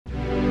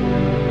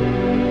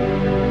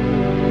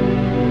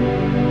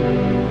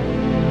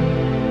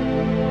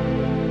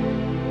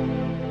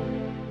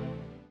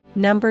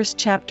Numbers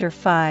chapter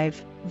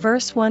 5,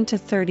 verse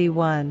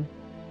 1-31.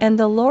 And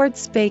the Lord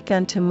spake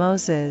unto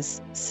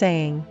Moses,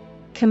 saying,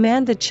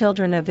 Command the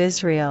children of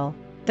Israel,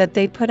 that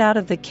they put out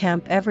of the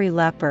camp every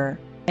leper,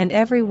 and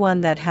every one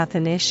that hath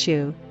an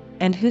issue,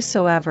 and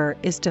whosoever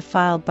is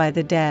defiled by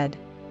the dead.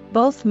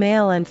 Both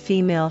male and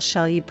female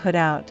shall ye put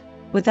out,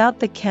 without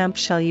the camp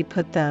shall ye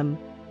put them,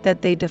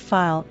 that they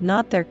defile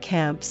not their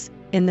camps,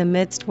 in the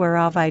midst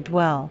whereof I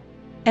dwell.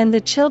 And the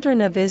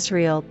children of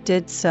Israel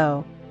did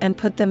so, and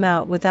put them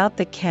out without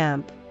the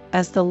camp,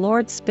 as the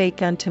Lord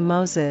spake unto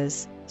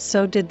Moses,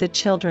 so did the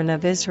children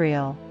of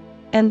Israel.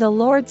 And the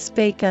Lord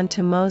spake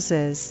unto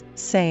Moses,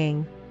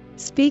 saying,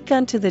 Speak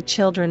unto the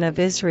children of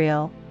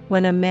Israel,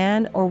 when a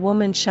man or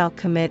woman shall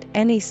commit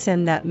any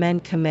sin that men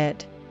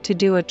commit, to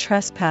do a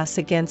trespass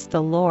against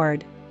the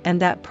Lord,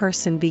 and that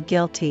person be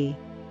guilty.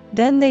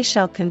 Then they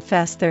shall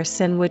confess their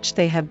sin which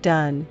they have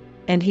done,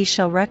 and he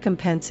shall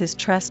recompense his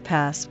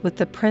trespass with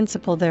the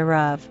principal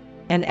thereof,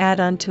 and add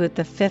unto it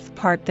the fifth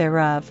part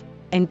thereof,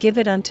 and give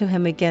it unto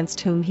him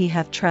against whom he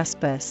hath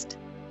trespassed.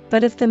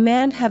 But if the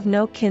man have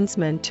no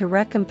kinsman to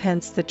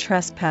recompense the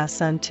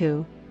trespass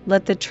unto,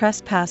 let the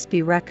trespass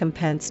be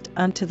recompensed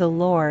unto the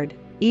Lord,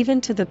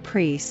 even to the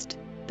priest,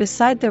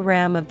 beside the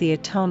ram of the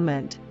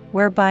atonement,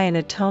 whereby an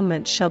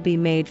atonement shall be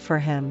made for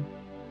him.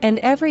 And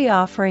every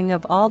offering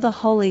of all the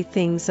holy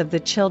things of the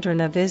children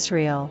of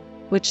Israel,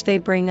 which they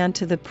bring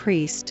unto the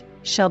priest,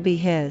 shall be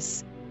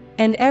his.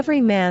 And every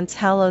man's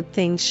hallowed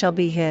things shall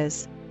be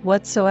his,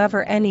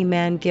 whatsoever any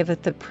man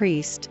giveth the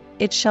priest,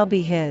 it shall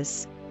be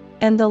his.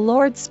 And the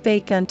Lord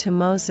spake unto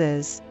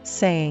Moses,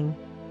 saying,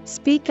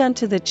 Speak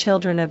unto the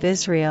children of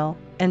Israel,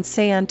 and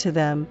say unto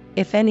them,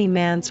 If any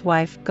man's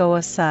wife go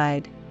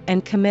aside,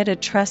 and commit a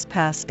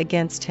trespass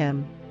against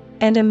him,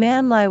 and a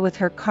man lie with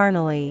her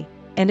carnally,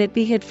 and it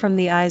be hid from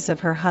the eyes of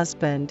her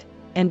husband,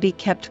 and be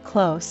kept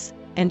close,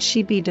 and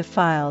she be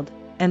defiled,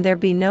 and there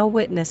be no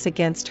witness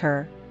against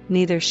her,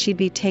 neither she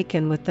be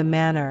taken with the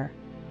manner.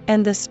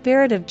 And the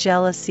spirit of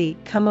jealousy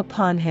come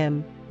upon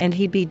him, and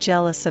he be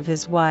jealous of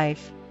his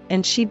wife,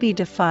 and she be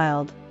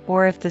defiled,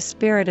 or if the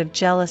spirit of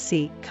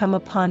jealousy come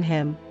upon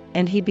him,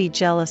 and he be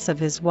jealous of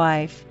his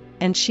wife,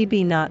 and she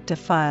be not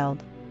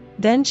defiled.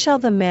 Then shall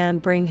the man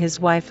bring his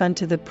wife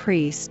unto the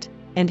priest,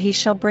 and he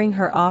shall bring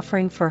her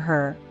offering for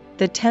her,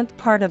 the 10th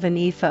part of an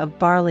ephah of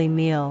barley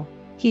meal.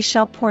 He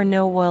shall pour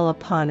no oil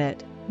upon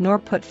it, nor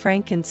put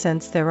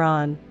frankincense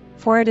thereon,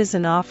 for it is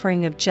an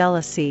offering of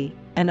jealousy,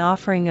 an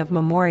offering of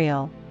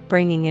memorial,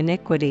 bringing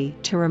iniquity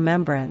to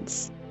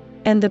remembrance.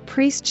 And the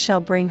priest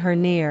shall bring her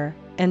near,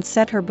 and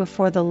set her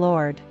before the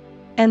Lord.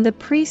 And the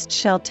priest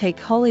shall take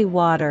holy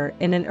water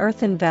in an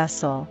earthen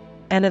vessel,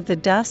 and of the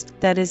dust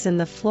that is in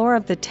the floor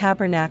of the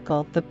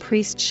tabernacle the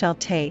priest shall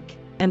take,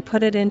 and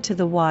put it into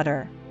the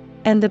water.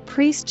 And the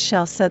priest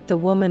shall set the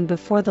woman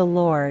before the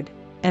Lord,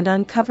 and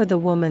uncover the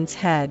woman's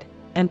head,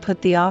 and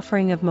put the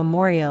offering of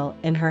memorial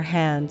in her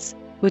hands,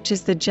 which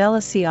is the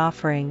jealousy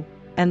offering,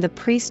 and the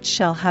priest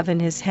shall have in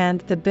his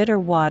hand the bitter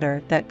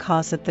water that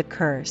causeth the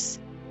curse.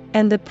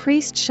 And the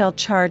priest shall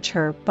charge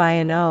her by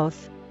an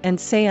oath, and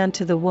say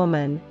unto the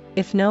woman,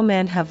 If no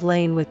man have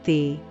lain with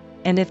thee,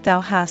 and if thou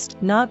hast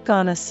not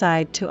gone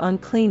aside to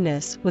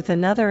uncleanness with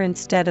another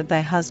instead of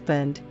thy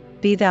husband,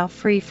 be thou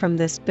free from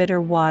this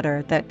bitter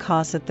water that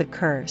causeth the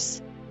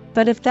curse.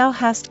 But if thou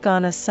hast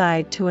gone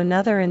aside to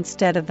another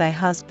instead of thy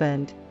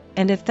husband,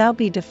 and if thou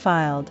be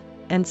defiled,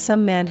 and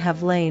some man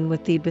have lain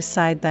with thee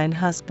beside thine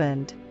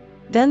husband,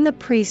 then the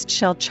priest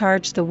shall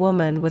charge the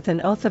woman with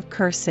an oath of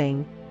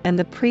cursing, and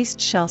the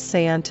priest shall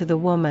say unto the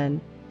woman,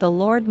 The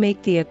Lord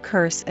make thee a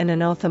curse and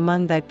an oath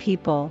among thy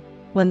people,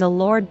 when the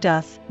Lord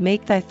doth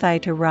make thy thigh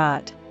to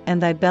rot,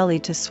 and thy belly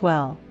to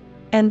swell.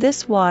 And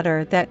this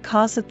water that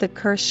causeth the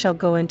curse shall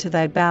go into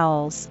thy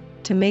bowels,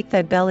 to make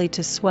thy belly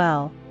to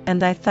swell, and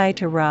thy thigh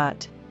to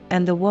rot.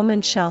 And the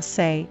woman shall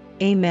say,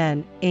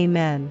 Amen,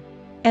 Amen.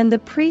 And the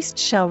priest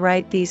shall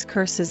write these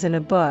curses in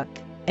a book,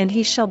 and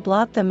he shall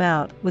blot them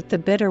out with the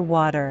bitter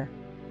water.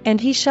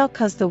 And he shall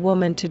cause the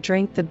woman to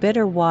drink the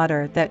bitter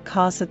water that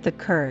causeth the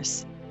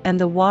curse, and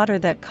the water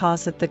that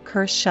causeth the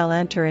curse shall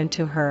enter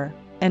into her,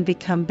 and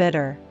become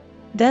bitter.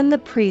 Then the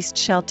priest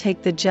shall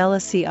take the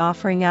jealousy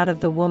offering out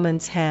of the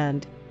woman's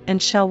hand, and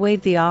shall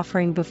wave the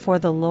offering before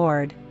the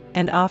Lord,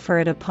 and offer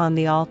it upon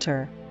the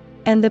altar.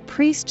 And the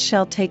priest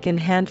shall take an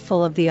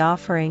handful of the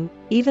offering,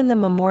 even the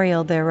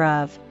memorial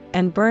thereof,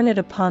 and burn it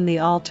upon the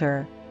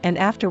altar, and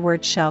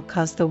afterward shall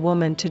cause the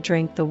woman to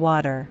drink the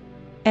water.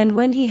 And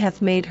when he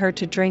hath made her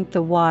to drink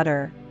the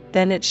water,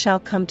 then it shall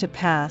come to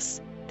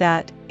pass,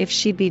 that, if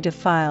she be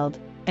defiled,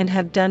 and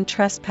have done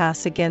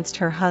trespass against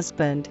her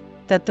husband,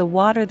 that the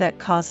water that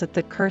causeth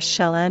the curse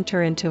shall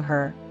enter into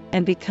her,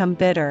 and become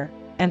bitter,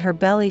 and her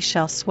belly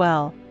shall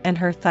swell, and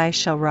her thigh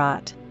shall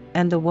rot,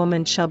 and the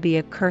woman shall be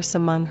a curse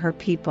among her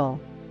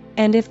people.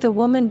 And if the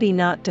woman be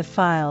not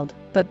defiled,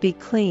 but be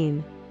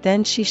clean,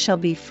 then she shall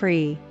be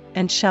free,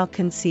 and shall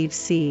conceive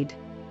seed.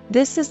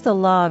 This is the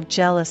law of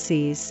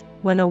jealousies,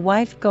 when a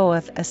wife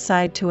goeth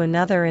aside to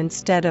another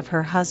instead of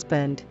her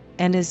husband,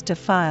 and is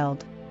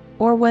defiled.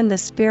 Or when the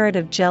spirit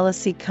of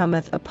jealousy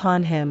cometh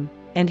upon him,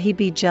 and he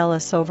be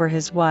jealous over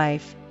his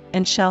wife,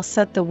 and shall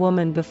set the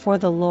woman before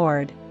the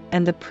Lord,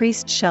 and the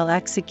priest shall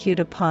execute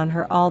upon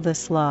her all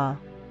this law.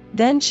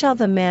 Then shall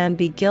the man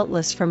be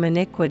guiltless from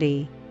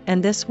iniquity,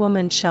 and this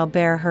woman shall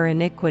bear her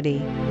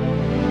iniquity.